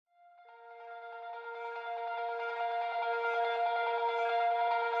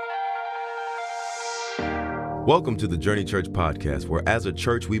Welcome to the Journey Church podcast, where as a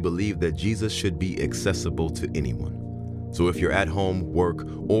church, we believe that Jesus should be accessible to anyone. So if you're at home, work,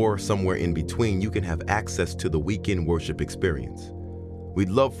 or somewhere in between, you can have access to the weekend worship experience. We'd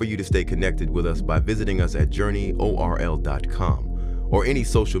love for you to stay connected with us by visiting us at journeyorl.com or any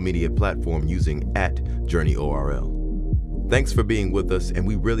social media platform using @JourneyORL. Thanks for being with us, and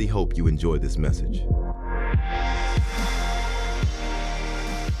we really hope you enjoy this message.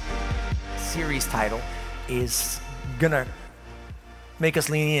 Series title is gonna make us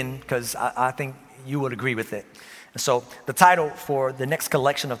lean in because I think you would agree with it. And so the title for the next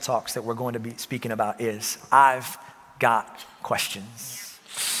collection of talks that we're going to be speaking about is I've Got Questions.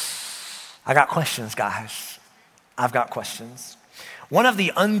 I got questions, guys. I've got questions. One of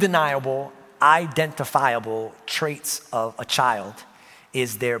the undeniable, identifiable traits of a child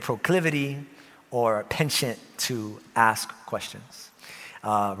is their proclivity or penchant to ask questions.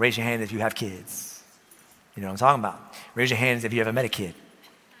 Raise your hand if you have kids. You know what I'm talking about. Raise your hands if you ever met a kid.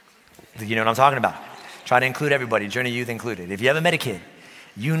 You know what I'm talking about. Try to include everybody, Journey Youth included. If you ever met a kid,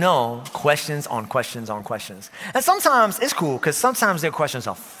 you know questions on questions on questions. And sometimes it's cool because sometimes their questions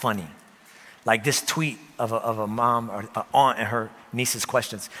are funny. Like this tweet of a mom or an aunt and her niece's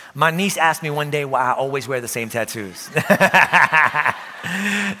questions. My niece asked me one day why I always wear the same tattoos.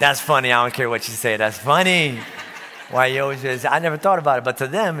 That's funny. I don't care what you say. That's funny. Why you always wear this? I never thought about it, but to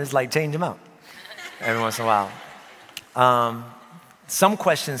them, it's like change them out every once in a while. Some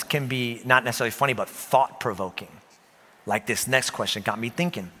questions can be not necessarily funny, but thought-provoking. Like this next question got me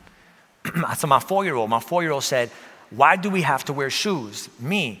thinking. So my four-year-old said, why do we have to wear shoes?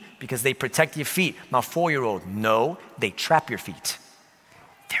 Me, because they protect your feet. My 4-year-old, no, they trap your feet.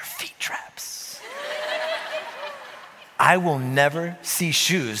 They're feet traps. I will never see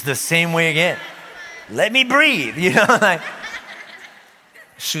shoes the same way again. Let me breathe, you know, like,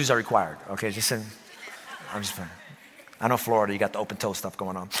 shoes are required, okay, I'm just fine. I know Florida, you got the open toe stuff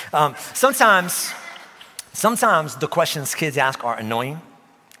going on. Sometimes the questions kids ask are annoying.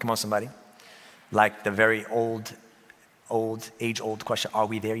 Come on, somebody. Like the very age-old question, are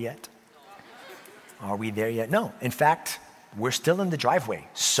we there yet? Are we there yet? No, in fact, we're still in the driveway.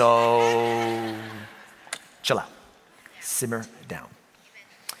 So chill out, simmer down.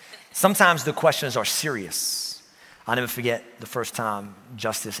 Sometimes the questions are serious. I'll never forget the first time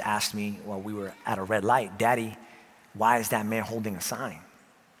Justice asked me while we were at a red light, Daddy, why is that man holding a sign?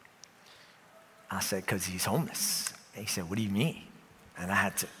 I said, because he's homeless. And he said, what do you mean? And I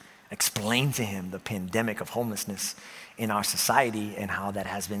had to explain to him the pandemic of homelessness in our society and how that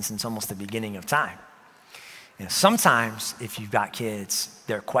has been since almost the beginning of time. And sometimes if you've got kids,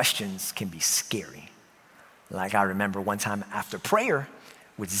 their questions can be scary. Like I remember one time after prayer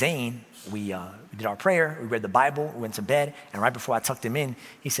with Zane, we did our prayer, we read the Bible, we went to bed, and right before I tucked him in,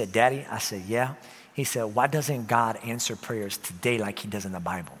 he said, Daddy, I said, yeah. He said, why doesn't God answer prayers today like he does in the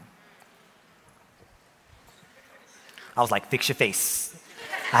Bible? I was like, fix your face.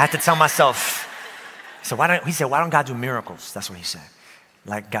 I had to tell myself, he said, why don't God do miracles? That's what he said.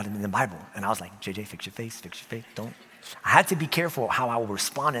 Like God in the Bible. And I was like, JJ, fix your face, don't. I had to be careful how I would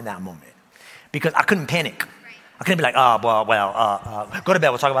respond in that moment because I couldn't panic. I couldn't be like, go to bed,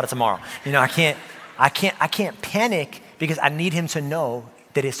 we'll talk about it tomorrow. You know, I can't panic because I need him to know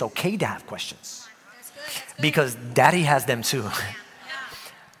that it's okay to have questions. Because Daddy has them too.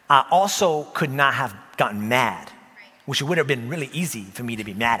 I also could not have gotten mad, which would have been really easy for me to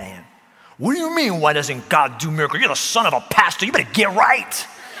be mad at him. What do you mean, why doesn't God do miracles? You're the son of a pastor, you better get right.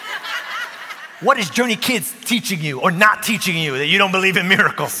 What is Journey Kids teaching you or not teaching you that you don't believe in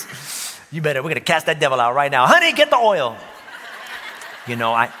miracles? We're gonna cast that devil out right now. Honey, get the oil. You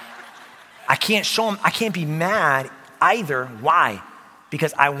know, I can't show him, I can't be mad either. Why?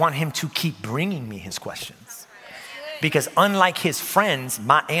 Because I want him to keep bringing me his questions. Because unlike his friends,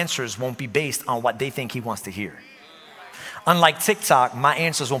 my answers won't be based on what they think he wants to hear. Unlike TikTok, my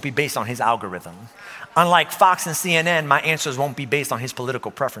answers won't be based on his algorithm. Unlike Fox and CNN, my answers won't be based on his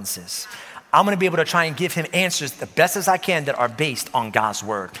political preferences. I'm going to be able to try and give him answers the best as I can that are based on God's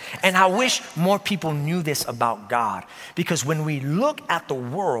word. And I wish more people knew this about God, because when we look at the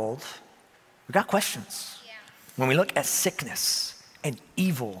world, we got questions. Yeah. When we look at sickness and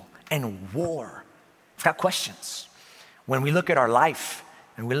evil and war, we've got questions. When we look at our life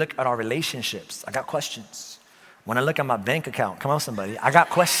and we look at our relationships, I got questions. When I look at my bank account, come on somebody, I got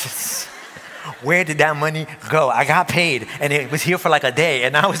questions. Where did that money go? I got paid and it was here for like a day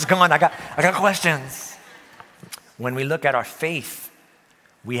and now it's gone. I got questions. When we look at our faith,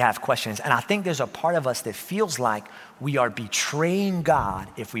 we have questions. And I think there's a part of us that feels like we are betraying God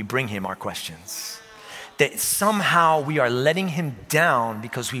if we bring him our questions. that somehow we are letting him down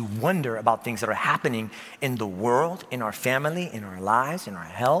because we wonder about things that are happening in the world, in our family, in our lives, in our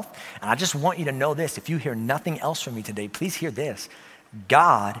health. And I just want you to know this. If you hear nothing else from me today, please hear this.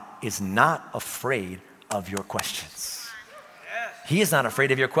 God is not afraid of your questions. He is not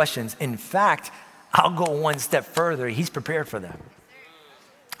afraid of your questions. In fact, I'll go one step further. He's prepared for them.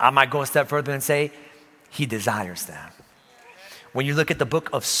 I might go a step further and say, he desires them. When you look at the book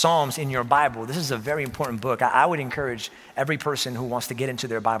of Psalms in your Bible, this is a very important book. I would encourage every person who wants to get into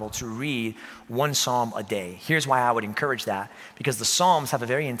their Bible to read one Psalm a day. Here's why I would encourage that. Because the Psalms have a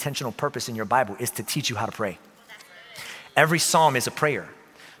very intentional purpose in your Bible, is to teach you how to pray. Every Psalm is a prayer.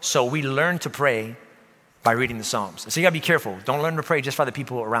 So we learn to pray by reading the Psalms. So you gotta be careful. Don't learn to pray just for the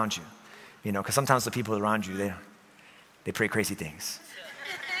people around you. Because sometimes the people around you, they pray crazy things.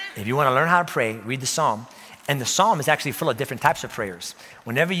 If you wanna learn how to pray, read the Psalm. And the Psalm is actually full of different types of prayers.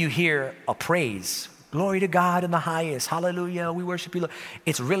 Whenever you hear a praise, glory to God in the highest, hallelujah, we worship you, Lord.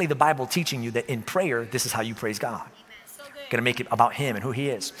 It's really the Bible teaching you that in prayer, this is how you praise God. Gonna make it about him and who he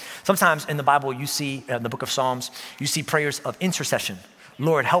is. Sometimes in the Bible, you see, in the book of Psalms, you see prayers of intercession.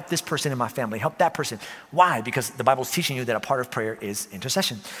 Lord, help this person in my family, help that person. Why? Because the Bible is teaching you that a part of prayer is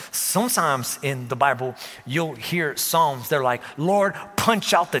intercession. Sometimes in the Bible, you'll hear Psalms, they're like, Lord,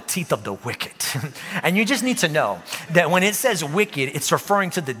 punch out the teeth of the wicked. And you just need to know that when it says wicked, it's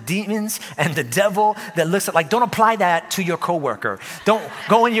referring to the demons and the devil that looks at, like, don't apply that to your coworker. Don't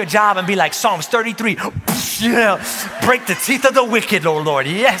go in your job and be like, Psalms 33, break the teeth of the wicked, oh Lord.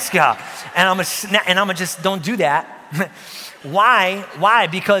 Yes, God. And I'm gonna just, don't do that. Why? Why?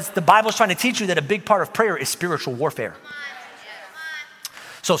 Because the Bible's trying to teach you that a big part of prayer is spiritual warfare.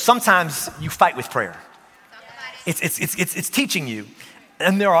 So sometimes you fight with prayer. It's teaching you.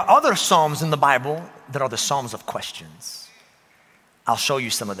 And there are other Psalms in the Bible that are the Psalms of questions. I'll show you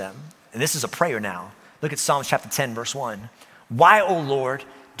some of them. And this is a prayer now. Look at Psalms chapter 10, verse 1. Why, O Lord,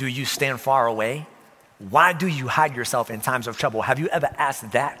 do you stand far away? Why do you hide yourself in times of trouble? Have you ever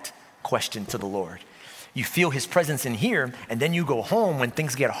asked that question to the Lord? You feel his presence in here, and then you go home when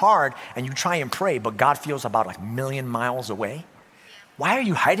things get hard and you try and pray, but God feels about like a million miles away. Why are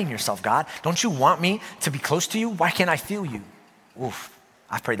you hiding yourself, God? Don't you want me to be close to you? Why can't I feel you? Oof,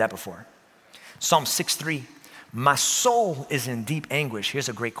 I've prayed that before. Psalm 6:3, my soul is in deep anguish. Here's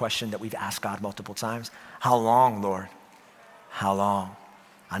a great question that we've asked God multiple times. How long, Lord? How long?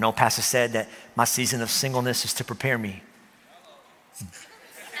 I know Pastor said that my season of singleness is to prepare me.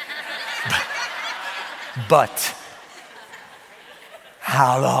 But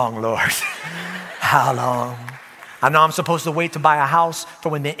how long, Lord? How long? I know I'm supposed to wait to buy a house for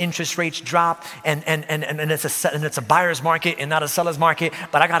when the interest rates drop and it's a buyer's market and not a seller's market,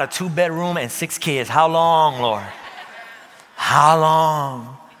 but I got a 2-bedroom and 6 kids. How long, Lord? How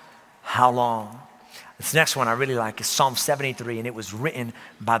long? How long? This next one I really like is Psalm 73, and it was written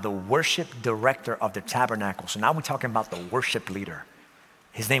by the worship director of the tabernacle. So now we're talking about the worship leader.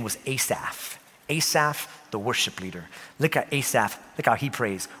 His name was Asaph. Asaph, the worship leader. Look at Asaph. Look how he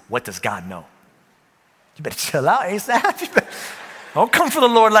prays. What does God know? You better chill out, Asaph. Don't come for the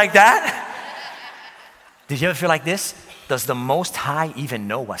Lord like that. Did you ever feel like this? Does the Most High even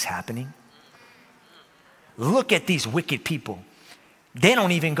know what's happening? Look at these wicked people. They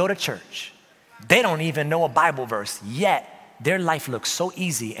don't even go to church. They don't even know a Bible verse. Yet, their life looks so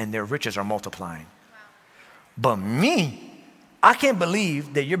easy and their riches are multiplying. But me, I can't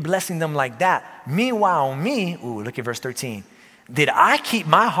believe that you're blessing them like that. Meanwhile, me, look at verse 13. Did I keep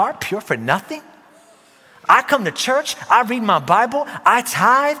my heart pure for nothing? I come to church, I read my Bible, I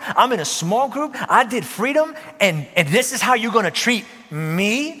tithe, I'm in a small group, I did freedom, and this is how you're gonna treat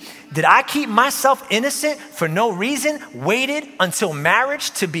me? Did I keep myself innocent for no reason, waited until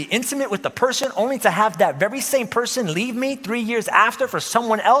marriage to be intimate with the person, only to have that very same person leave me 3 years after for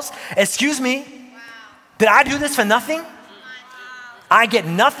someone else? Excuse me, did I do this for nothing? I get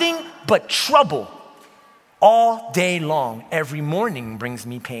nothing but trouble all day long. Every morning brings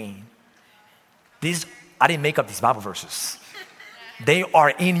me pain. I didn't make up these Bible verses. They are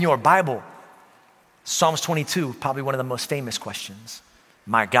in your Bible. Psalms 22, probably one of the most famous questions.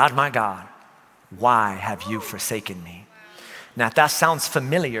 My God, why have you forsaken me? Now, if that sounds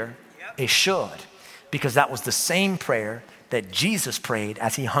familiar, it should, because that was the same prayer that Jesus prayed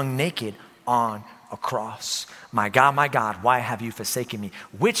as he hung naked on a cross. My God, why have you forsaken me?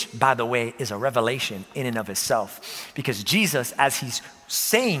 Which, by the way, is a revelation in and of itself. Because Jesus, as he's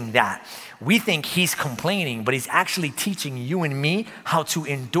saying that, we think he's complaining, but he's actually teaching you and me how to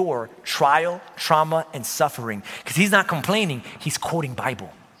endure trial, trauma, and suffering. Because he's not complaining, he's quoting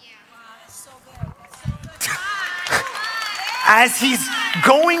Bible. as he's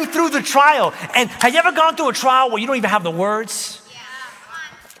going through the trial. And have you ever gone through a trial where you don't even have the words?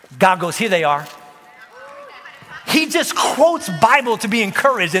 God goes, here they are. He just quotes Bible to be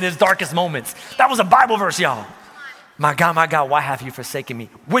encouraged in his darkest moments. That was a Bible verse, y'all. My God, why have you forsaken me?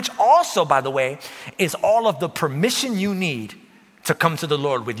 Which also, by the way, is all of the permission you need to come to the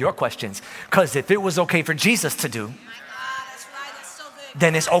Lord with your questions. Because if it was okay for Jesus to do,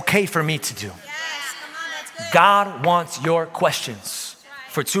 then it's okay for me to do. God wants your questions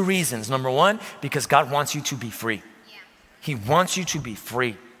for two reasons. Number one, because God wants you to be free. He wants you to be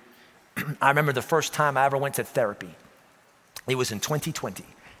free. I remember the first time I ever went to therapy. It was in 2020.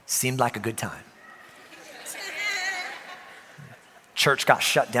 Seemed like a good time. Church got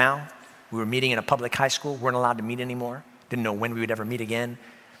shut down. We were meeting in a public high school. Weren't allowed to meet anymore. Didn't know when we would ever meet again.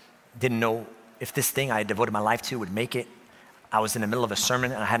 Didn't know if this thing I had devoted my life to would make it. I was in the middle of a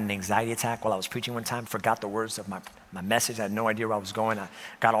sermon and I had an anxiety attack while I was preaching one time. Forgot the words of my message. I had no idea where I was going. I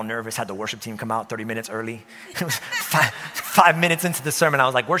got all nervous, had the worship team come out 30 minutes early. It was five minutes into the sermon. I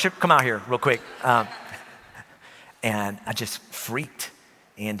was like, worship, come out here real quick. And I just freaked.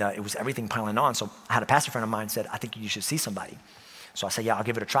 And it was everything piling on. So I had a pastor friend of mine said, I think you should see somebody. So I said, yeah, I'll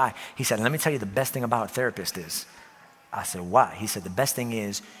give it a try. He said, let me tell you the best thing about a therapist is. I said, why? He said, the best thing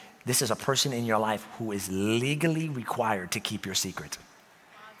is this is a person in your life who is legally required to keep your secret.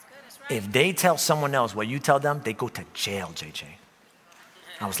 That's right. If they tell someone else what you tell them, they go to jail, JJ.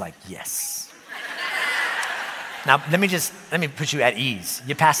 I was like, yes. Now, let me put you at ease.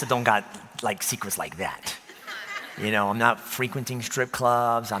 Your pastor don't got like secrets like that. You know, I'm not frequenting strip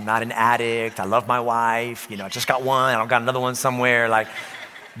clubs. I'm not an addict. I love my wife. You know, I just got one. I don't got another one somewhere.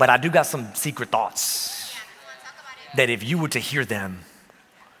 But I do got some secret thoughts that if you were to hear them,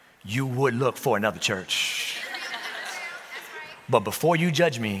 you would look for another church. But before you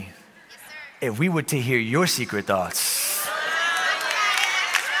judge me, if we were to hear your secret thoughts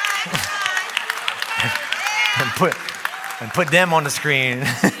and put them on the screen,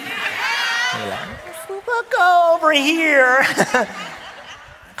 we'll go over here.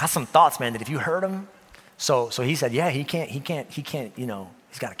 Got some thoughts, man, that if you heard them. So he said, yeah, he can't, you know,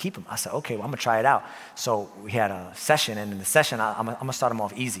 he's got to keep them. I said, okay, well, I'm going to try it out. So we had a session, and in the session, I'm going to start him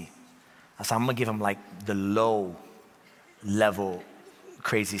off easy. I said, I'm going to give him like the low level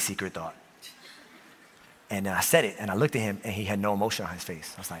crazy secret thought. And I said it, and I looked at him, and he had no emotion on his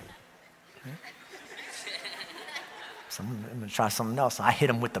face. I was like, okay. So I'm going to try something else. So I hit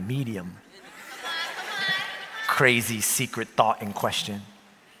him with the medium crazy secret thought in question.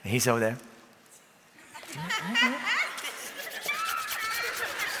 And he's over there.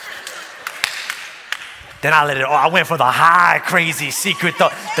 Then I went for the high, crazy secret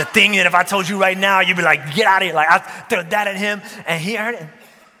thought. The thing that if I told you right now, you'd be like, get out of here. Like, I threw that at him, and he heard it.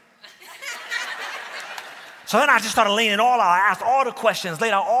 So then I just started laying it all out. I asked all the questions,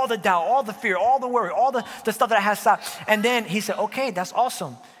 laid out all the doubt, all the fear, all the worry, all the stuff that I had stopped. And then he said, okay, that's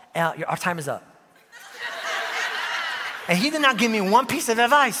awesome. Our time is up. And he did not give me one piece of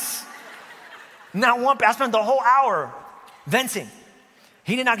advice. Not one. I spent the whole hour venting.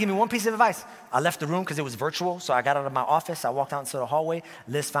 He did not give me one piece of advice. I left the room because it was virtual, so I got out of my office. I walked out into the hallway.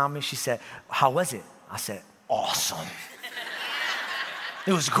 Liz found me. She said, how was it? I said, awesome.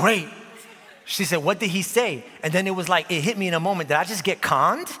 It was great. She said, what did he say? And then it was like, it hit me in a moment. Did I just get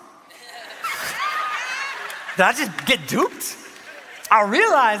conned? Did I just get duped? I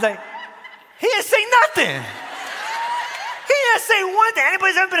realized, like, he didn't say nothing. He didn't say one thing.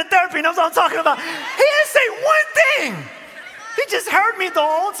 Anybody's ever been to therapy knows what I'm talking about. He didn't say one thing. He just heard me the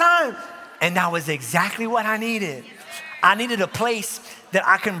whole time. And that was exactly what I needed. I needed a place that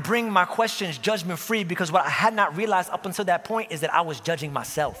I can bring my questions judgment-free, because what I had not realized up until that point is that I was judging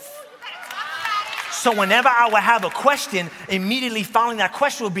myself. So whenever I would have a question, immediately following that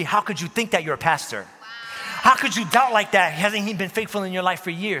question would be, how could you think that you're a pastor? How could you doubt like that? Hasn't he been faithful in your life for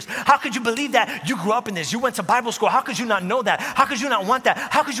years? How could you believe that? You grew up in this. You went to Bible school. How could you not know that? How could you not want that?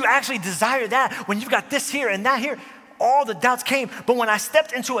 How could you actually desire that when you've got this here and that here? All the doubts came. But when I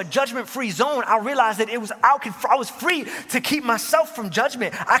stepped into a judgment-free zone, I realized that I was free to keep myself from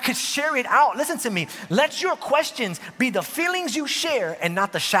judgment. I could share it out. Listen to me. Let your questions be the feelings you share and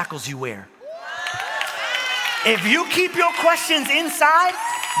not the shackles you wear. If you keep your questions inside,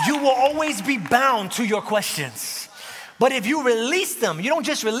 you will always be bound to your questions. But if you release them, you don't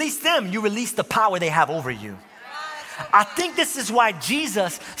just release them, you release the power they have over you. I think this is why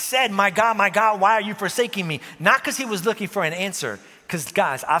Jesus said, my God, why are you forsaking me? Not because he was looking for an answer. Because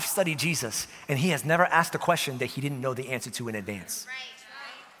guys, I've studied Jesus, and he has never asked a question that he didn't know the answer to in advance.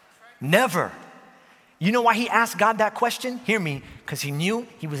 Never. You know why he asked God that question? Hear me. Because he knew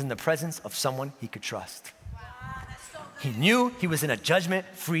he was in the presence of someone he could trust. He knew he was in a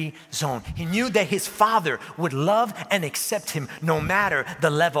judgment-free zone. He knew that his Father would love and accept him no matter the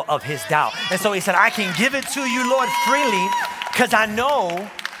level of his doubt. And so he said, I can give it to you, Lord, freely, because I know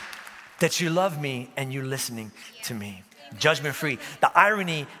that you love me and you're listening to me. Judgment-free. The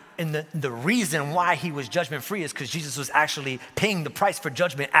irony and the reason why he was judgment-free is because Jesus was actually paying the price for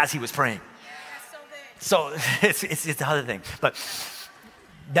judgment as he was praying. So it's the other thing. But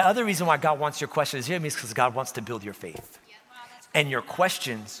the other reason why God wants your questions here is because God wants to build your faith. And your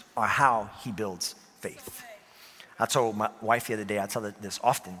questions are how he builds faith. I told my wife the other day, I tell her this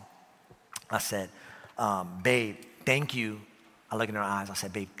often. I said, babe, thank you. I look in her eyes, I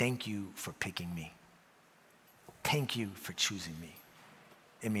said, babe, thank you for picking me. Thank you for choosing me.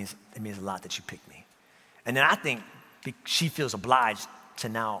 It means a lot that you picked me. And then I think she feels obliged to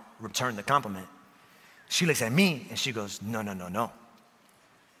now return the compliment. She looks at me and she goes, no.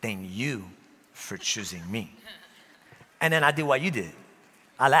 Thank you for choosing me. And then I did what you did.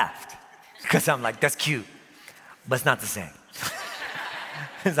 I laughed because I'm like, that's cute, but it's not the same.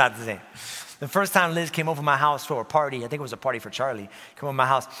 It's not the same. The first time Liz came over my house for a party, I think it was a party for Charlie, came over my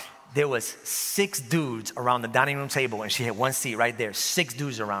house, there was 6 dudes around the dining room table and she had one seat right there, 6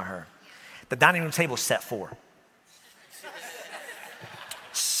 dudes around her. The dining room table set 4.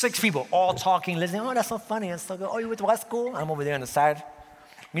 6 people all talking, listening, oh, that's so funny, that's so good. Oh, you went to what school? I'm over there on the side.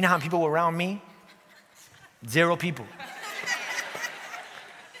 You know how many people were around me? 0 people.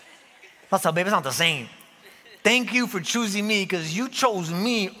 That's how, baby, it's not the same. Thank you for choosing me because you chose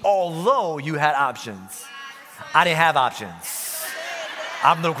me although you had options. I didn't have options.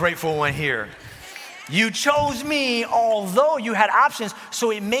 I'm the grateful one here. You chose me although you had options,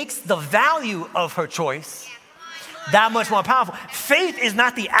 so it makes the value of her choice that much more powerful. Faith is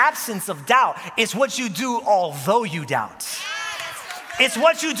not the absence of doubt. It's what you do although you doubt. It's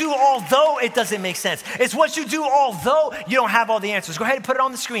what you do although it doesn't make sense. It's what you do although you don't have all the answers. Go ahead and put it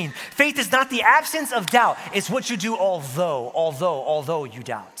on the screen. Faith is not the absence of doubt. It's what you do although you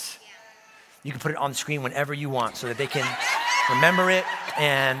doubt. You can put it on the screen whenever you want so that they can remember it,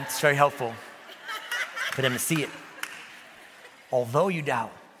 and it's very helpful for them to see it. Although you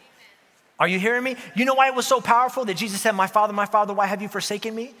doubt. Are you hearing me? You know why it was so powerful that Jesus said, my Father, why have you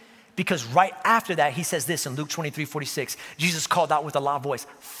forsaken me? Because right after that, he says this in Luke 23:46. Jesus called out with a loud voice,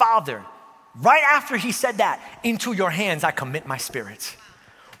 Father, right after he said that, into your hands I commit my spirit.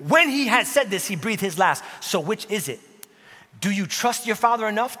 When he had said this, he breathed his last. So which is it? Do you trust your Father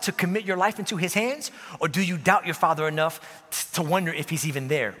enough to commit your life into his hands? Or do you doubt your Father enough to wonder if he's even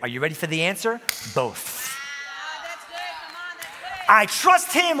there? Are you ready for the answer? Both. I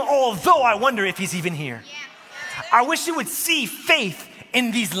trust him although I wonder if he's even here. I wish you would see faith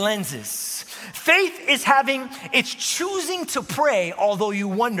in these lenses. Faith is it's choosing to pray although you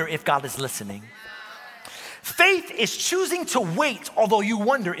wonder if God is listening. Faith is choosing to wait although you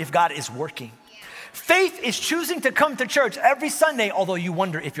wonder if God is working. Faith is choosing to come to church every Sunday although you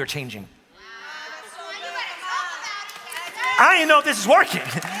wonder if you're changing. I don't even know if this is working.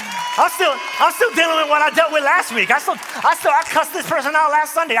 I'm still dealing with what I dealt with last week. I cussed this person out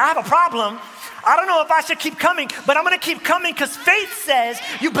last Sunday. I have a problem. I don't know if I should keep coming, but I'm going to keep coming because faith says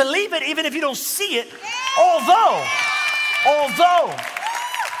you believe it even if you don't see it. Although,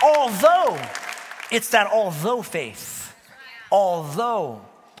 it's that although faith.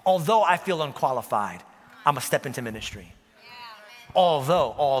 Although I feel unqualified, I'm going to step into ministry.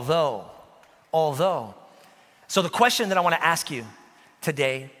 Although. So the question that I want to ask you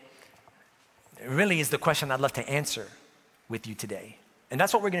today really is the question I'd love to answer with you today. And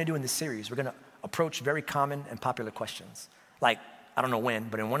that's what we're going to do in this series. We're going to approach very common and popular questions. Like, I don't know when,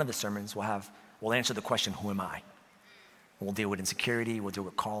 but in one of the sermons, we'll answer the question, who am I? We'll deal with insecurity, we'll deal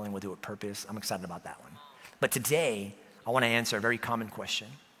with calling, we'll deal with purpose. I'm excited about that one. But today, I want to answer a very common question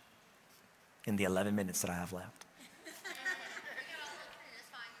in the 11 minutes that I have left.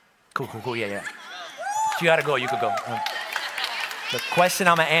 Cool, yeah. If you got to go, you could go. The question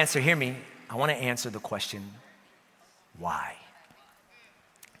I'm going to answer, hear me, I want to answer the question, why?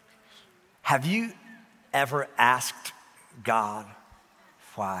 Have you ever asked God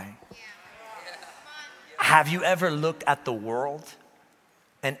why? Have you ever looked at the world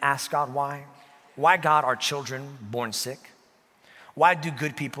and asked God why? Why, God, are children born sick? Why do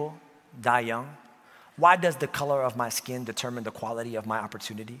good people die young? Why does the color of my skin determine the quality of my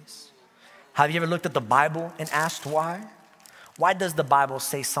opportunities? Have you ever looked at the Bible and asked why? Why does the Bible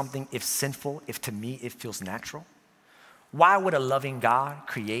say something if sinful, if to me it feels natural? Why would a loving God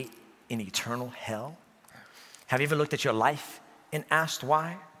create an eternal hell? Have you ever looked at your life and asked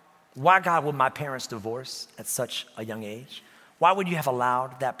why? Why, God, would my parents divorce at such a young age? Why would you have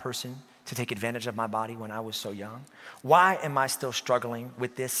allowed that person to take advantage of my body when I was so young? Why am I still struggling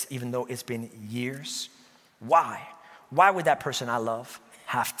with this even though it's been years? Why? Why would that person I love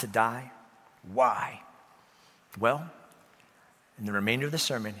have to die? Why? Well, in the remainder of the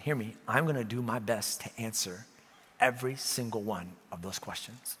sermon, hear me, I'm going to do my best to answer every single one of those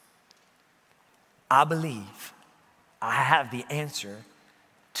questions. I believe I have the answer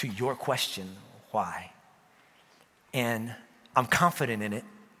to your question, why? And I'm confident in it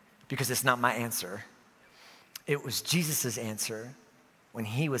because it's not my answer. It was Jesus' answer when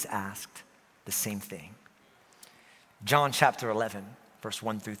he was asked the same thing. John chapter 11, verse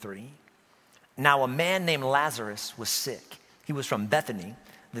 1 through 3. Now a man named Lazarus was sick. He was from Bethany,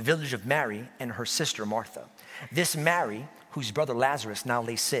 the village of Mary and her sister Martha. This Mary, whose brother Lazarus now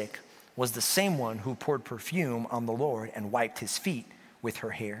lay sick, was the same one who poured perfume on the Lord and wiped his feet with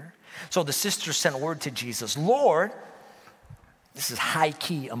her hair. So the sisters sent word to Jesus, Lord, this is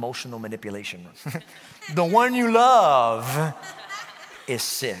high-key emotional manipulation. The one you love is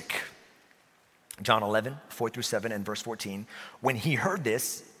sick. John 11, 4 through 7 and verse 14. When he heard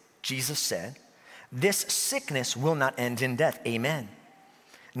this, Jesus said, this sickness will not end in death. Amen.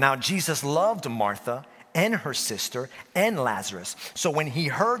 Now Jesus loved Martha and her sister and Lazarus. So when he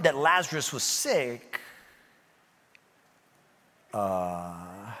heard that Lazarus was sick,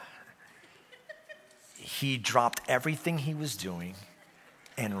 he dropped everything he was doing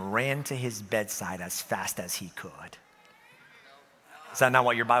and ran to his bedside as fast as he could. Is that not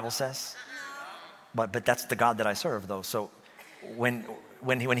what your Bible says? But that's the God that I serve, though. So when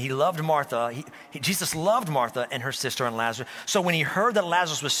he loved Martha, Jesus loved Martha and her sister and Lazarus. So when he heard that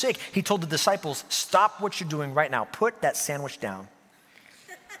Lazarus was sick, he told the disciples, stop what you're doing right now. Put that sandwich down.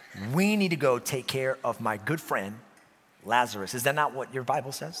 We need to go take care of my good friend, Lazarus. Is that not what your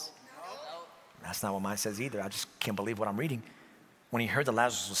Bible says? That's not what mine says either. I just can't believe what I'm reading. When he heard that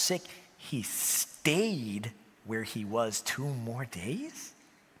Lazarus was sick, he stayed where he was 2 more days?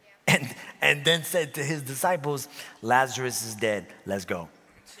 And then said to his disciples, Lazarus is dead. Let's go.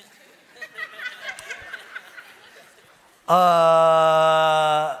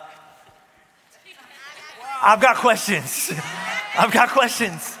 I've got questions. I've got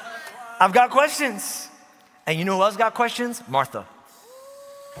questions. And you know who else got questions? Martha.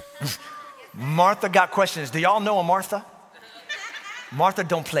 Martha got questions. Do y'all know a Martha? Martha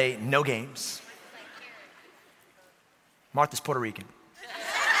don't play no games. Martha's Puerto Rican.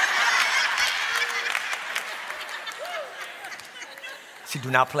 She do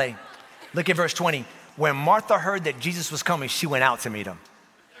not play. Look at verse 20. When Martha heard that Jesus was coming, she went out to meet him.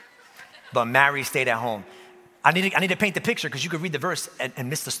 But Mary stayed at home. I need to paint the picture because you could read the verse and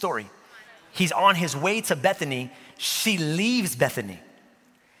miss the story. He's on his way to Bethany. She leaves Bethany,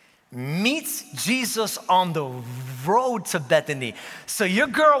 meets Jesus on the road to Bethany. So your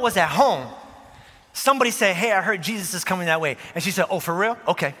girl was at home. Somebody said, hey, I heard Jesus is coming that way. And she said, oh, for real?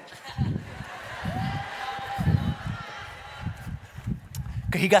 Okay.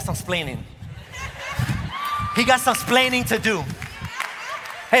 He got some splaining. He got some splaining to do.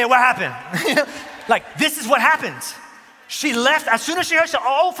 Hey, what happened? Like, this is what happens. She left. As soon as she heard, she said,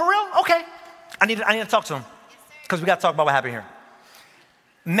 oh, for real? Okay. I need to talk to him because we got to talk about what happened here.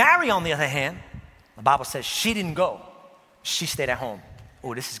 Mary, on the other hand, the Bible says she didn't go. She stayed at home.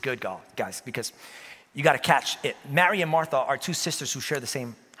 Oh, this is good, guys, because you got to catch it. Mary and Martha are 2 sisters who share the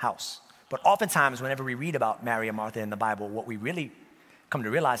same house. But oftentimes, whenever we read about Mary and Martha in the Bible, what we really come to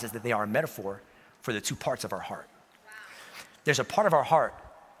realize is that they are a metaphor for the 2 parts of our heart. Wow. There's a part of our heart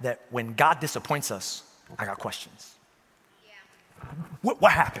that when God disappoints us, I got questions. Yeah.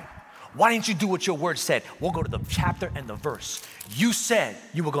 What happened? Why didn't you do what your word said? We'll go to the chapter and the verse. You said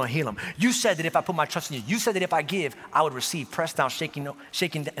you were going to heal him. You said that if I put my trust in you, you said that if I give, I would receive, pressed down, shaking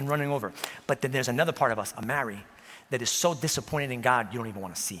and running over. But then there's another part of us, a Mary, that is so disappointed in God, you don't even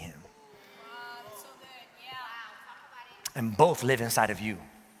want to see him. And both live inside of you.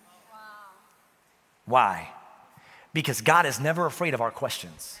 Wow. Why? Because God is never afraid of our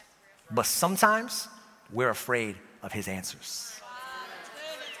questions. But sometimes we're afraid of his answers.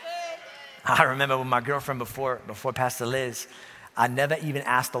 Wow. I remember with my girlfriend before Pastor Liz, I never even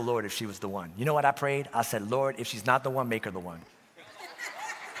asked the Lord if she was the one. You know what I prayed? I said, Lord, if she's not the one, make her the one.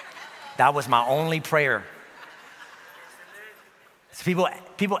 That was my only prayer. So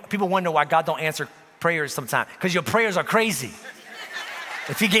people wonder why God don't answer prayers sometimes, because your prayers are crazy.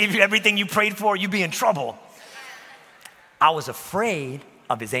 If he gave you everything you prayed for, you'd be in trouble. I was afraid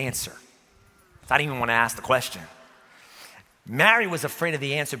of his answer. I didn't even want to ask the question. Mary was afraid of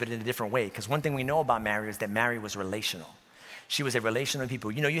the answer, but in a different way, because one thing we know about Mary is that Mary was relational. She was a relational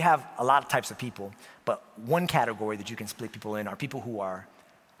people. You know, you have a lot of types of people, but one category that you can split people in are people who are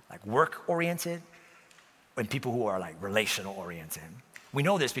like work-oriented and people who are like relational-oriented. We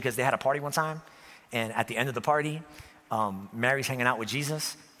know this because they had a party one time, and at the end of the party, Mary's hanging out with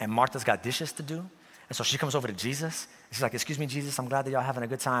Jesus, and Martha's got dishes to do. And so she comes over to Jesus. She's like, excuse me, Jesus, I'm glad that y'all having a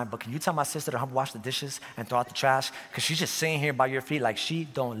good time, but can you tell my sister to help wash the dishes and throw out the trash? Because she's just sitting here by your feet like she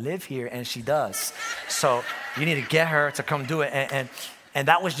don't live here, and she does. So you need to get her to come do it. And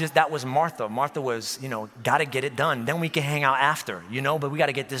that was Martha. Martha was, got to get it done. Then we can hang out after, but we got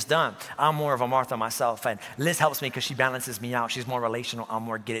to get this done. I'm more of a Martha myself, and Liz helps me because she balances me out. She's more relational. I'm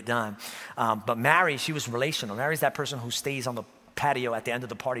more get it done. But Mary, she was relational. Mary's that person who stays on the patio at the end of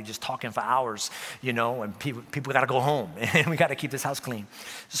the party just talking for hours, and people got to go home, and we got to keep this house clean.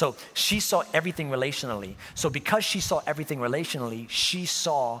 So she saw everything relationally. So because she saw everything relationally, she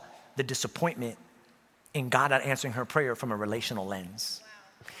saw the disappointment in God not answering her prayer from a relational lens.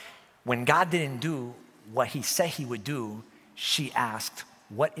 When God didn't do what he said he would do, she asked,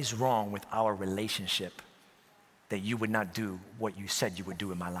 what is wrong with our relationship that you would not do what you said you would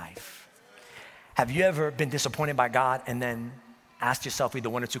do in my life? Have you ever been disappointed by God and then asked yourself either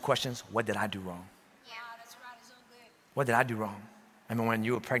one or two questions? What did I do wrong? Yeah, that's right. It's so good. What did I do wrong? I mean, when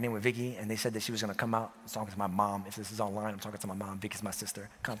you were pregnant with Vicky and they said that she was going to come out, I'm talking to my mom. If this is online, I'm talking to my mom. Vicky's my sister.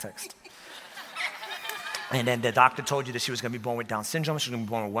 Context. And then the doctor told you that she was going to be born with Down syndrome. She was going to be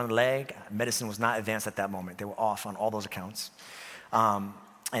born with one leg. Medicine was not advanced at that moment. They were off on all those accounts. And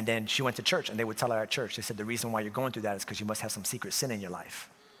then she went to church, and they would tell her at church, they said, the reason why you're going through that is because you must have some secret sin in your life.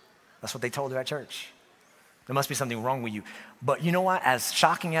 That's what they told her at church. There must be something wrong with you. But you know what? As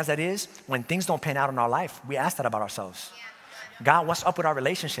shocking as that is, when things don't pan out in our life, we ask that about ourselves. God, what's up with our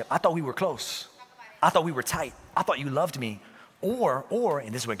relationship? I thought we were close. I thought we were tight. I thought you loved me. Or,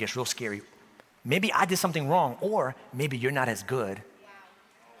 and this is where it gets real scary, maybe I did something wrong, or maybe you're not as good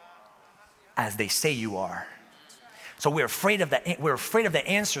as they say you are. So we're afraid of the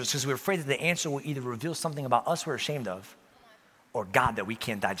answers because we're afraid that the answer will either reveal something about us we're ashamed of or God that we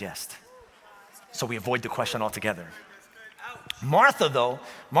can't digest. So we avoid the question altogether.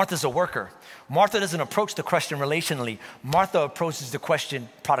 Martha's a worker. Martha doesn't approach the question relationally. Martha approaches the question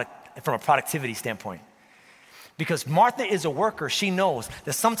from a productivity standpoint. Because Martha is a worker, she knows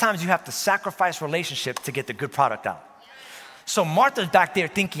that sometimes you have to sacrifice relationship to get the good product out. So Martha's back there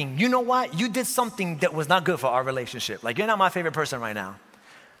thinking, you know what? You did something that was not good for our relationship. Like, you're not my favorite person right now.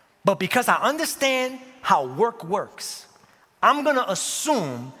 But because I understand how work works, I'm going to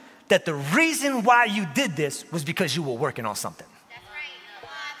assume that the reason why you did this was because you were working on something. That's right.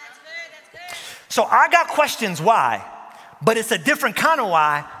 That's good. So I got questions why, but it's a different kind of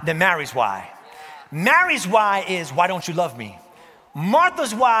why than Mary's why. Mary's why is, why don't you love me?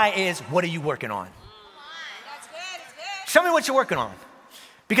 Martha's why is, what are you working on? That's good. Show me what you're working on.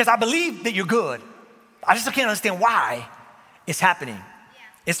 Because I believe that you're good. I just can't understand why it's happening. Yeah.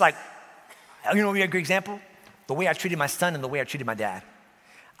 It's like, a great example? The way I treated my son and the way I treated my dad.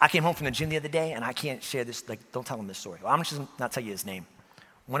 I came home from the gym the other day, and I can't share this, don't tell him this story. Well, I'm just not tell you his name.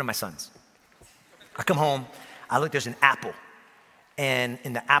 One of my sons. I come home, I look, there's an apple. And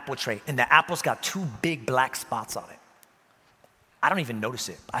in the apple tray, and the apple's got 2 big black spots on it. I don't even notice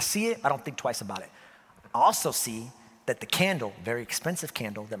it. I see it, I don't think twice about it. I also see that the candle, very expensive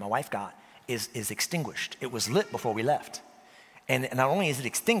candle that my wife got, is extinguished. It was lit before we left. And not only is it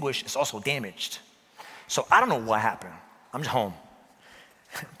extinguished, it's also damaged. So I don't know what happened. I'm just home.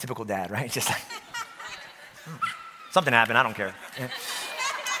 Typical dad, right? Just like, something happened, I don't care.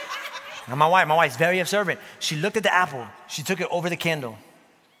 And my wife's very observant. She looked at the apple. She took it over the candle.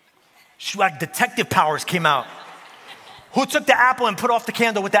 She, like, detective powers came out. Who took the apple and put off the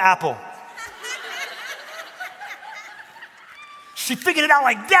candle with the apple? She figured it out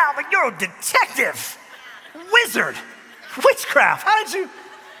like that. Like, you're a detective, wizard, witchcraft. How did you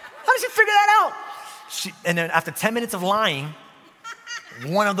figure that out? And then after 10 minutes of lying,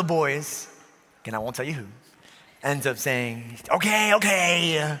 one of the boys, and I won't tell you who, ends up saying,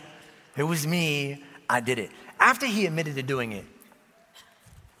 okay. It was me. I did it. After he admitted to doing it,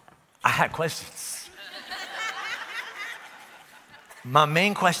 I had questions. My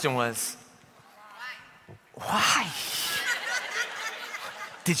main question was, why?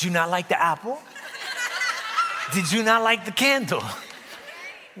 Did you not like the apple? Did you not like the candle?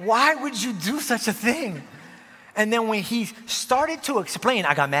 Why would you do such a thing? And then when he started to explain,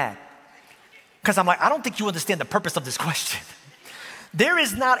 I got mad. Because I'm like, I don't think you understand the purpose of this question. There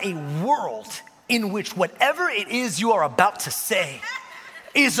is not a world in which whatever it is you are about to say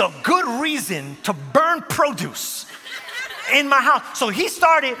is a good reason to burn produce in my house. So he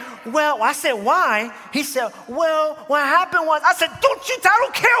started, I said, why? He said, what happened was, I said, I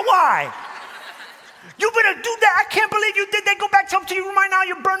don't care why. You better do that. I can't believe you did that. Go back to your room right now.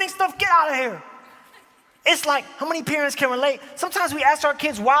 You're burning stuff. Get out of here. It's like, how many parents can relate? Sometimes we ask our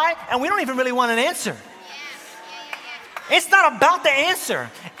kids why, and we don't even really want an answer. It's not about the answer.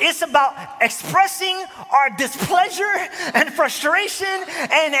 It's about expressing our displeasure and frustration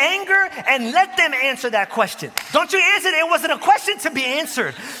and anger, and let them answer that question. Don't you answer it. It wasn't a question to be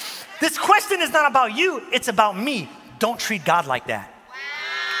answered. This question is not about you. It's about me. Don't treat God like that.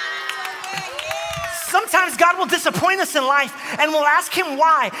 Sometimes God will disappoint us in life, and we'll ask him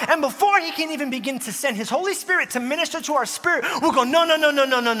why. And before he can even begin to send his Holy Spirit to minister to our spirit, we'll go, no.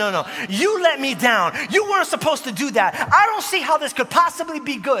 You let me down. You weren't supposed to do that. I don't see how this could possibly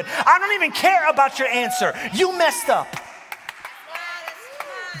be good. I don't even care about your answer. You messed up.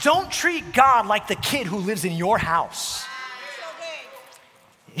 Don't treat God like the kid who lives in your house.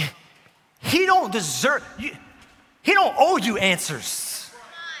 He don't deserve, he don't owe you answers.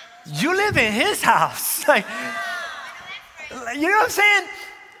 You live in his house. Like, you know what I'm saying?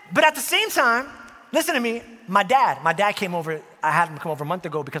 But at the same time, listen to me, my dad came over. I had him come over a month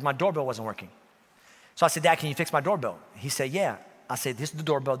ago because my doorbell wasn't working. So I said, Dad, can you fix my doorbell? He said, yeah. I said, this is the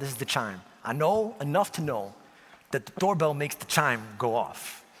doorbell, this is the chime. I know enough to know that the doorbell makes the chime go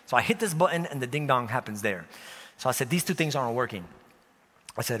off. So I hit this button and the ding dong happens there. So I said, these two things aren't working.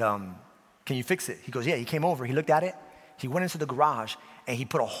 I said, can you fix it? He goes, yeah. He came over, he looked at it, he went into the garage, and he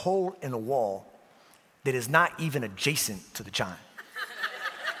put a hole in the wall that is not even adjacent to the chime.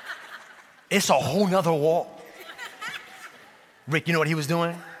 It's a whole nother wall. Rick, you know what he was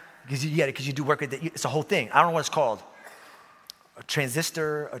doing? Because you do work with it. It's a whole thing. I don't know what it's called. A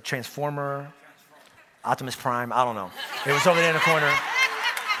transistor, a transformer, Optimus Prime, I don't know. It was over there in the corner.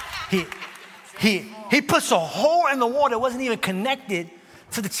 He puts a hole in the wall that wasn't even connected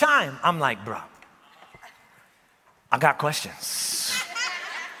to the chime. I'm like, bro, I got questions.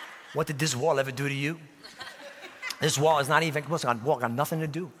 What did this wall ever do to you? This wall is not even, got nothing to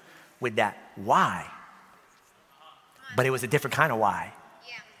do with that. Why? But it was a different kind of why.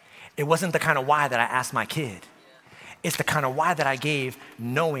 It wasn't the kind of why that I asked my kid. It's the kind of why that I gave,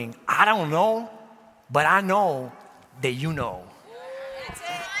 knowing I don't know, but I know that you know.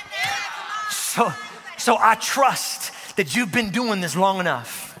 So I trust that you've been doing this long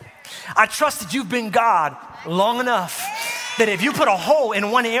enough. I trust that you've been God long enough that if you put a hole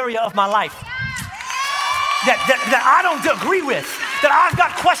in one area of my life that I don't agree with, that I've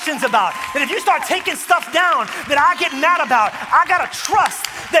got questions about, that if you start taking stuff down that I get mad about, I gotta trust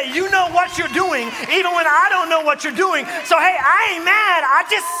that you know what you're doing even when I don't know what you're doing. So hey, I ain't mad, I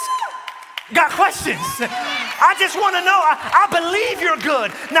just got questions. I just wanna know, I believe you're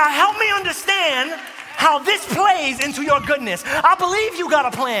good. Now help me understand how this plays into your goodness. I believe you got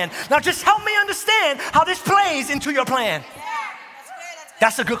a plan. Now just help me understand how this plays into your plan.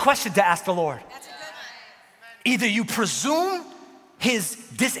 That's a good question to ask the Lord. Either you presume his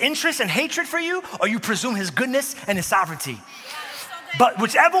disinterest and hatred for you, or you presume his goodness and his sovereignty. But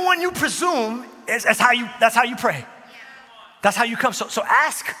whichever one you presume, that's how you pray. That's how you come. So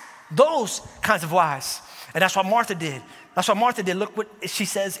ask those kinds of whys. And that's what Martha did. Look what she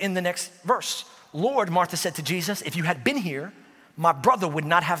says in the next verse. Lord, Martha said to Jesus, if you had been here, my brother would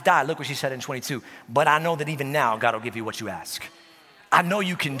not have died. Look what she said in 22. But I know that even now, God will give you what you ask. I know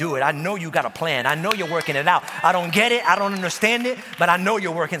you can do it. I know you got a plan. I know you're working it out. I don't get it. I don't understand it, but I know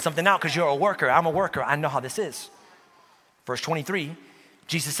you're working something out because you're a worker. I'm a worker. I know how this is. Verse 23,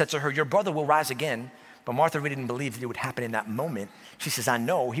 Jesus said to her, your brother will rise again. But Martha really didn't believe that it would happen in that moment. She says, I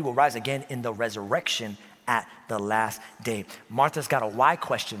know he will rise again in the resurrection at the last day. Martha's got a why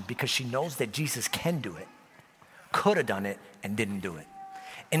question because she knows that Jesus can do it, could have done it, and didn't do it.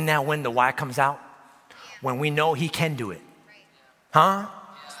 And now when the why comes out, when we know he can do it,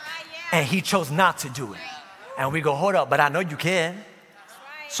 and he chose not to do it. And we go, hold up, but I know you can.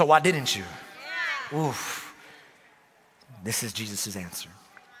 So why didn't you? Oof. This is Jesus' answer.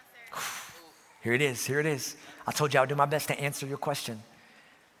 Here it is. I told you I would do my best to answer your question.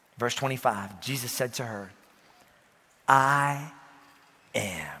 Verse 25, Jesus said to her, I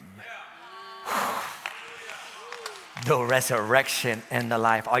am the resurrection and the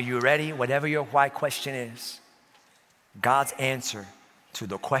life. Are you ready? Whatever your why question is, God's answer to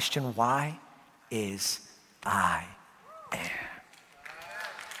the question why is I am.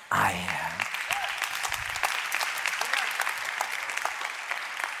 I am.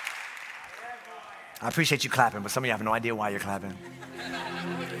 I appreciate you clapping, but some of you have no idea why you're clapping.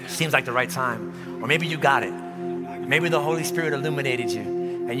 Seems like the right time. Or maybe you got it. Maybe the Holy Spirit illuminated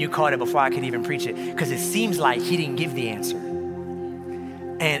you and you caught it before I could even preach it, because it seems like he didn't give the answer.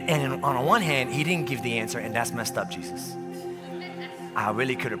 And on the one hand, he didn't give the answer, and that's messed up, Jesus. I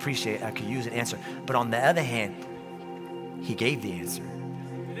really could appreciate, I could use an answer. But on the other hand, he gave the answer.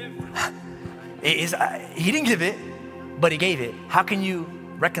 He didn't give it, but he gave it. How can you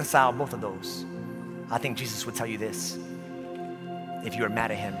reconcile both of those? I think Jesus would tell you this. If you were mad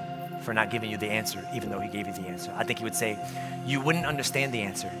at him for not giving you the answer, even though he gave you the answer, I think he would say, you wouldn't understand the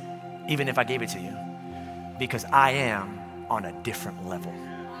answer, even if I gave it to you, because I am on a different level.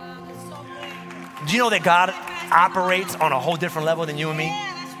 Do you know that God operates on a whole different level than you and me?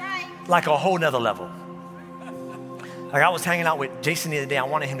 Yeah, that's right. Like a whole nother level. Like I was hanging out with Jason the other day. I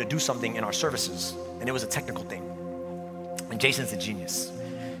wanted him to do something in our services, and it was a technical thing. And Jason's a genius.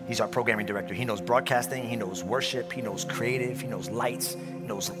 He's our programming director. He knows broadcasting, he knows worship, he knows creative, he knows lights, he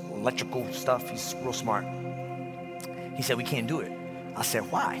knows electrical stuff. He's real smart. He said, we can't do it. I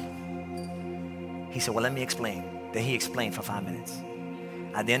said, why? He said, well, let me explain. Then he explained for 5 minutes.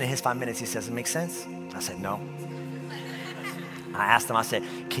 At the end of his 5 minutes, he says, it makes sense? I said, no. I asked him, I said,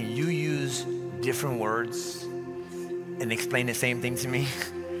 can you use different words and explain the same thing to me?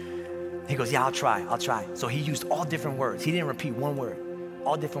 He goes, yeah, I'll try. So he used all different words. He didn't repeat one word,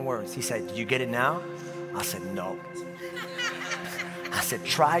 all different words. He said, do you get it now? I said, no. I said,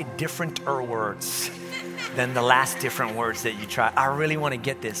 try different-er words than the last different words that you tried. I really want to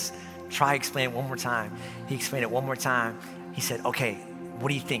get this. Try explain it one more time. He explained it one more time. He said, okay, what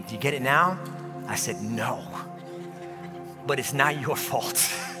do you think? Do you get it now? I said, no. But it's not your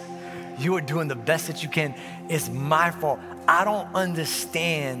fault. You are doing the best that you can. It's my fault. I don't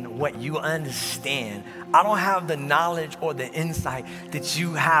understand what you understand. I don't have the knowledge or the insight that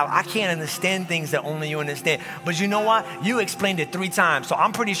you have. I can't understand things that only you understand. But you know what? You explained it 3 times, so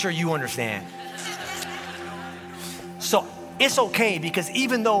I'm pretty sure you understand. So it's okay, because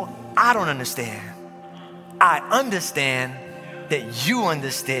even though I don't understand, I understand that you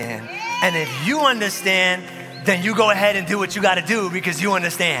understand. And if you understand, then you go ahead and do what you got to do because you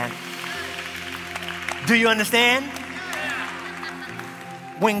understand. Do you understand?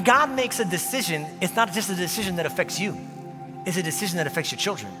 When God makes a decision, it's not just a decision that affects you. It's a decision that affects your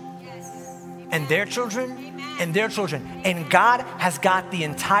children. And their children, and their children. And God has got the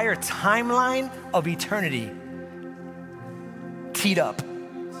entire timeline of eternity teed up.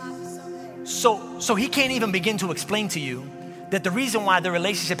 So he can't even begin to explain to you that the reason why the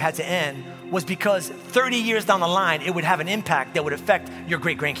relationship had to end was because 30 years down the line, it would have an impact that would affect your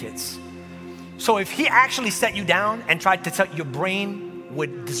great-grandkids. So if he actually set you down and tried to tell your brain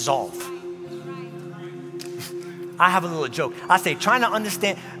would dissolve. I have a little joke. I say, trying to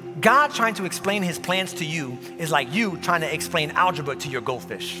understand, God trying to explain his plans to you is like you trying to explain algebra to your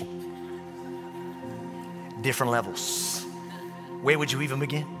goldfish. Different levels. Where would you even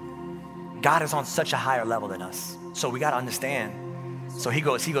begin? God is on such a higher level than us. So we got to understand. So he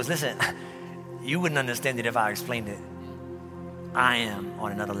goes, listen, you wouldn't understand it if I explained it. I am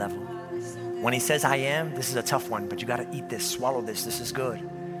on another level. When he says I am, this is a tough one, but you got to eat this, swallow this. This is good.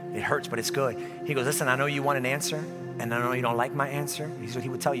 It hurts, but it's good. He goes, listen, I know you want an answer, and I know you don't like my answer. Here's what he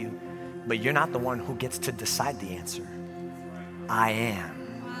would tell you, but you're not the one who gets to decide the answer. I am.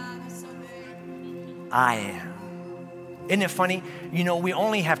 I am. Isn't it funny? You know, we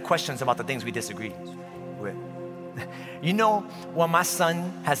only have questions about the things we disagree with. You know what my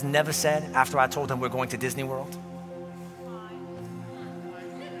son has never said after I told him we're going to Disney World?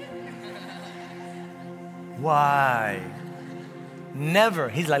 Why? Never.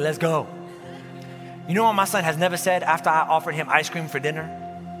 He's like, let's go. You know what my son has never said after I offered him ice cream for dinner?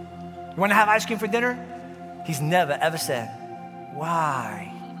 You want to have ice cream for dinner? He's never, ever said,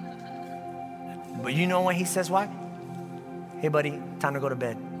 why? But you know when he says why? Hey, buddy, time to go to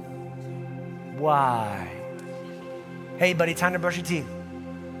bed. Why? Hey, buddy, time to brush your teeth.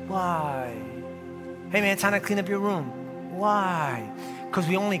 Why? Hey, man, time to clean up your room. Why? Because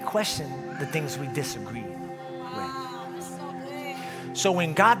we only question the things we disagree with. So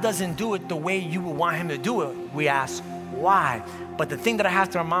when God doesn't do it the way you would want him to do it, we ask, why? But the thing that I have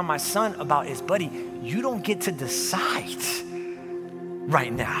to remind my son about is, buddy, you don't get to decide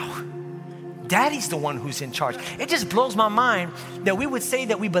right now. Daddy's the one who's in charge. It just blows my mind that we would say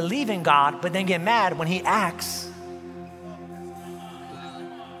that we believe in God, but then get mad when he acts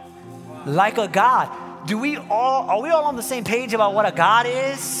like a God. Are we all on the same page about what a God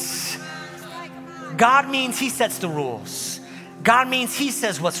is? God means he sets the rules. God means he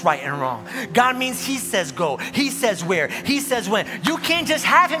says what's right and wrong. God means he says go. He says where. He says when. You can't just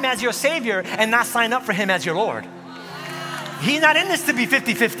have him as your Savior and not sign up for him as your Lord. He's not in this to be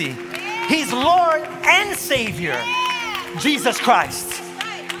 50-50. He's Lord and Savior, Jesus Christ.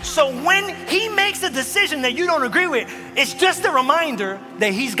 So when he makes a decision that you don't agree with, it's just a reminder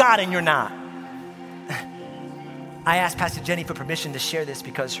that he's God and you're not. I asked Pastor Jenny for permission to share this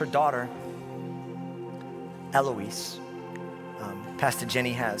because her daughter, Eloise, Pastor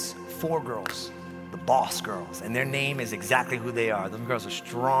Jenny has 4 girls, the boss girls, and their name is exactly who they are. Those girls are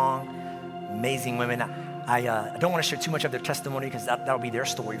strong, amazing women. I don't want to share too much of their testimony because that'll be their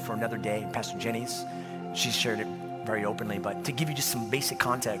story for another day. Pastor Jenny's, she's shared it very openly, but to give you just some basic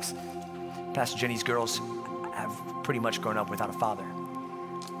context, Pastor Jenny's girls have pretty much grown up without a father.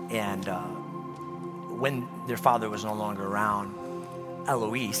 And when their father was no longer around,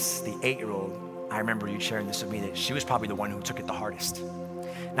 Eloise, the 8-year-old, I remember you sharing this with me, that she was probably the one who took it the hardest.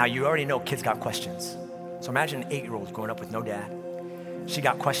 Now, you already know kids got questions. So imagine an 8-year-old growing up with no dad. She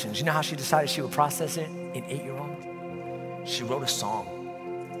got questions. You know how she decided she would process it, an 8-year-old? She wrote a song.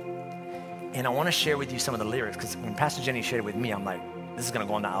 And I want to share with you some of the lyrics, because when Pastor Jenny shared it with me, I'm like, this is going to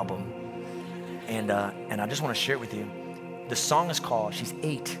go on the album. And I just want to share it with you. The song is called, she's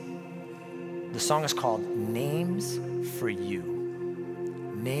 8. The song is called Names for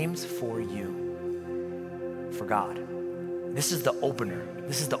You. Names for You. For God. This is the opener.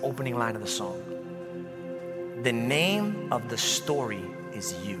 This is the opening line of the song. The name of the story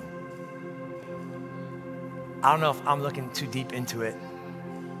is you. I don't know if I'm looking too deep into it,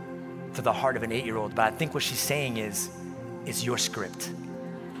 to the heart of an 8-year-old, but I think what she's saying is, it's your script.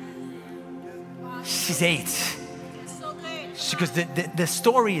 She's 8. She goes, the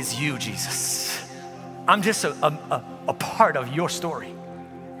story is you, Jesus. I'm just a part of your story.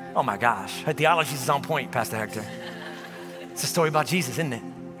 Oh my gosh, her theology is on point, Pastor Hector. It's a story about Jesus, isn't it?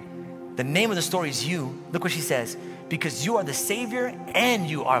 The name of the story is you. Look what she says. Because you are the Savior and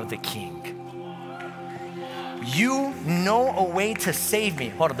you are the King. You know a way to save me.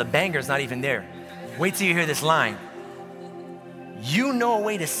 Hold on, the banger's not even there. Wait till you hear this line. You know a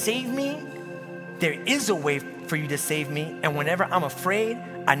way to save me. There is a way for you to save me. And whenever I'm afraid,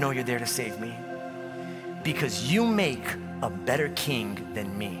 I know you're there to save me. Because you make a better king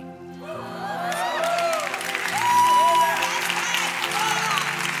than me.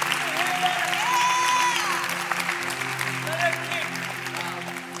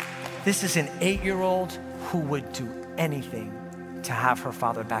 This is an 8-year-old who would do anything to have her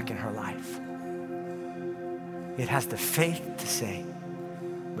father back in her life. It has the faith to say,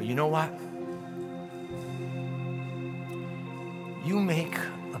 but you know what? You make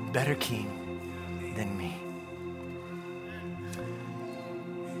a better king than me.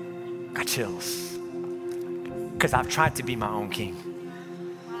 Got chills. Because I've tried to be my own king.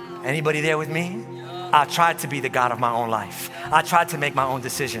 Anybody there with me? I tried to be the God of my own life. I tried to make my own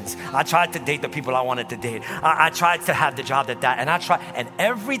decisions. I tried to date the people I wanted to date. I tried to have the job and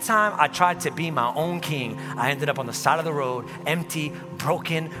every time I tried to be my own king, I ended up on the side of the road, empty,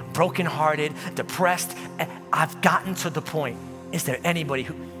 brokenhearted, depressed. And I've gotten to the point, is there anybody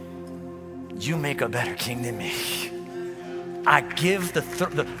who, you make a better king than me. I give the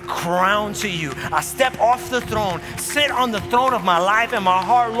crown to you. I step off the throne, sit on the throne of my life and my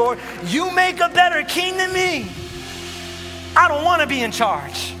heart, Lord. You make a better king than me. I don't want to be in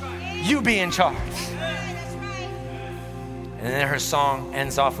charge. You be in charge. And then her song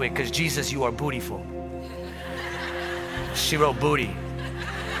ends off with, because Jesus, you are bootyful. She wrote booty.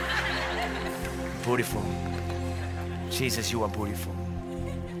 Bootyful. Jesus, you are bootyful.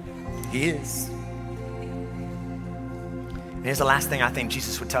 He is. And here's the last thing I think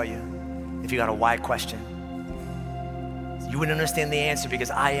Jesus would tell you if you got a why question. You wouldn't understand the answer because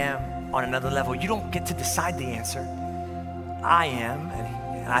I am on another level. You don't get to decide the answer. I am,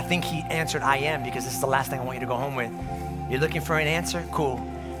 and I think he answered I am because this is the last thing I want you to go home with. You're looking for an answer? Cool.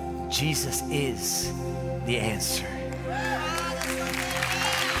 Jesus is the answer.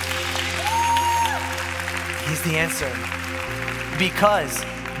 He's the answer. Because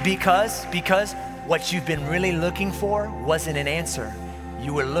what you've been really looking for wasn't an answer.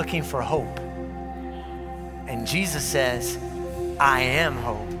 You were looking for hope. And Jesus says, I am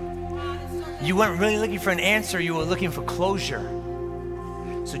hope. You weren't really looking for an answer, you were looking for closure.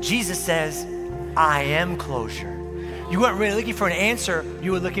 So Jesus says, I am closure. You weren't really looking for an answer,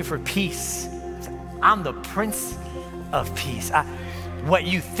 you were looking for peace. I'm the Prince of Peace. What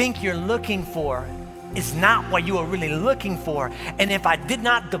you think you're looking for is not what you are really looking for. And if I did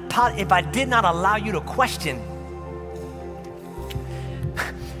not allow you to question,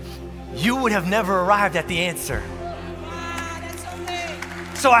 you would have never arrived at the answer.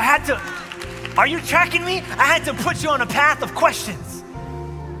 So I had to, are you tracking me? I had to put you on a path of questions.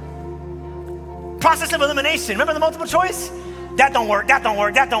 Process of elimination. Remember the multiple choice? That don't work, that don't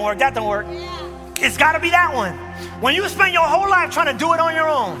work, that don't work, that don't work. It's gotta be that one. When you spend your whole life trying to do it on your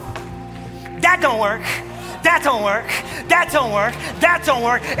own, that don't work. that don't work, that don't work, that don't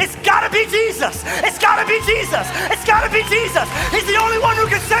work. It's gotta be Jesus. It's gotta be Jesus. It's gotta be Jesus. He's the only one who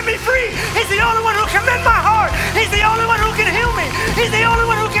can set me free. He's the only one who can mend my heart. He's the only one who can heal me. He's the only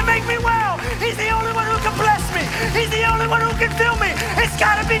one who can make me well. He's the only one who can bless me. He's the only one who can fill me. It's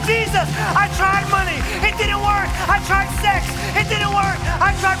gotta be Jesus. I tried money, it didn't work. I tried sex, it didn't work.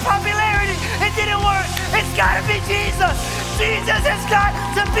 I tried popularity, it didn't work. It's gotta be Jesus. Jesus has got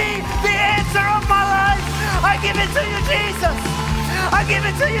to be the answer of my life. I give it to you, Jesus. I give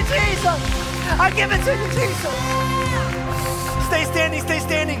it to you, Jesus. I give it to you, Jesus. Stay standing, stay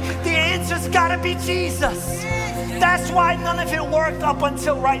standing. The answer's gotta be Jesus. That's why none of it worked up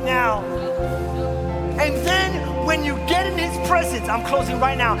until right now. And then when you get in his presence, I'm closing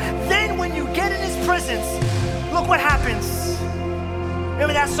right now. Then when you get in his presence, look what happens.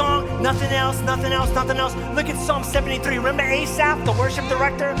 Remember that song, nothing else, nothing else, nothing else? Look at Psalm 73. Remember Asaph, the worship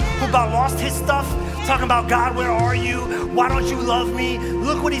director, who about lost his stuff? Talking about, God, where are you? Why don't you love me?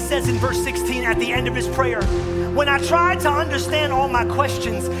 Look what he says in verse 16 at the end of his prayer. When I tried to understand all my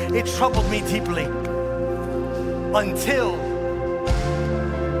questions, it troubled me deeply. Until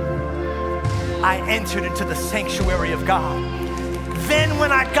I entered into the sanctuary of God. Then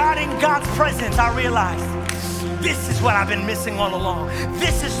when I got in God's presence, I realized, this is what I've been missing all along.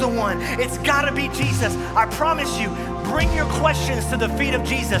 This is the one. It's gotta be Jesus. I promise you, bring your questions to the feet of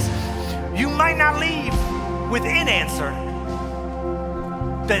Jesus. You might not leave with an answer.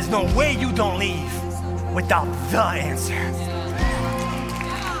 There's no way you don't leave without the answer.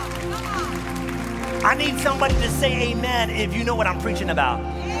 I need somebody to say amen if you know what I'm preaching about.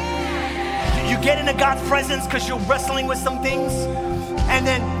 You get into God's presence because you're wrestling with some things.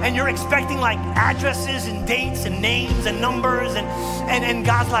 And you're expecting like addresses and dates and names and numbers and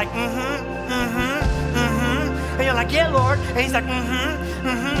God's like, and you're like, yeah, Lord. And he's like,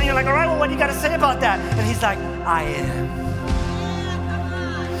 and you're like, all right, well, what do you got to say about that? And he's like, I am.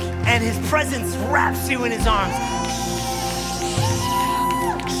 And his presence wraps you in his arms.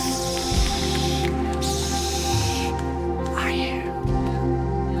 I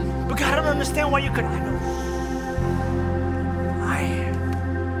am. But God, I don't understand why you could. I know. I am.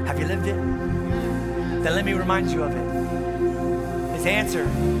 Have you lived it? Then let me remind you of it. His answer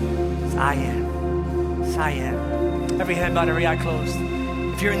is I am. It's I am. Every head bowed, every eye closed.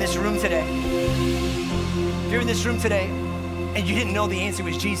 If you're in this room today, and you didn't know the answer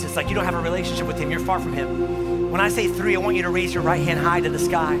was Jesus, like you don't have a relationship with him, you're far from him. When I say 3, I want you to raise your right hand high to the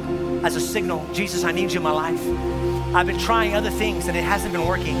sky as a signal. Jesus, I need you in my life. I've been trying other things and it hasn't been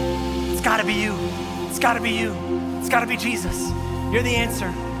working. It's gotta be you. It's gotta be you. It's gotta be Jesus. You're the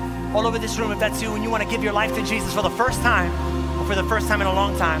answer. All over this room, if that's you and you want to give your life to Jesus for the first time, or for the first time in a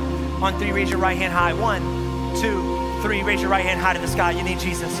long time, on 3, raise your right hand high. 1, 2, 3, raise your right hand high to the sky. You need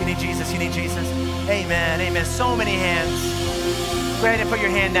Jesus, you need Jesus, you need Jesus. Amen, amen. So many hands. Go ahead and put your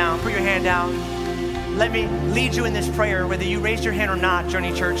hand down, put your hand down. Let me lead you in this prayer, whether you raised your hand or not,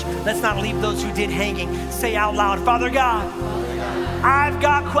 Journey Church. Let's not leave those who did hanging. Say out loud, Father God, I've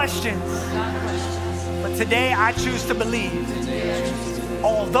got questions, but today I choose to believe.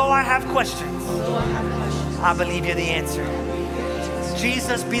 Although I have questions, I believe you're the answer.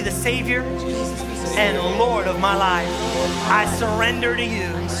 Jesus, be the Savior and Lord of my life. I surrender to you.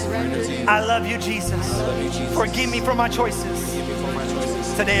 I love you, Jesus. Forgive me for my choices.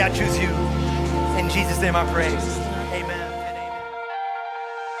 Today I choose you. In Jesus' name I pray. Amen and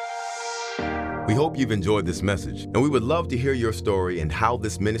amen. We hope you've enjoyed this message, and we would love to hear your story and how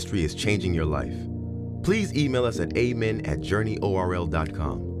this ministry is changing your life. Please email us at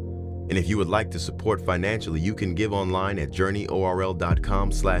amen@journeyorl.com. And if you would like to support financially, you can give online at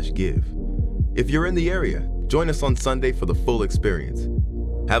journeyorl.com/give. If you're in the area, join us on Sunday for the full experience.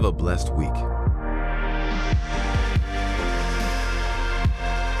 Have a blessed week.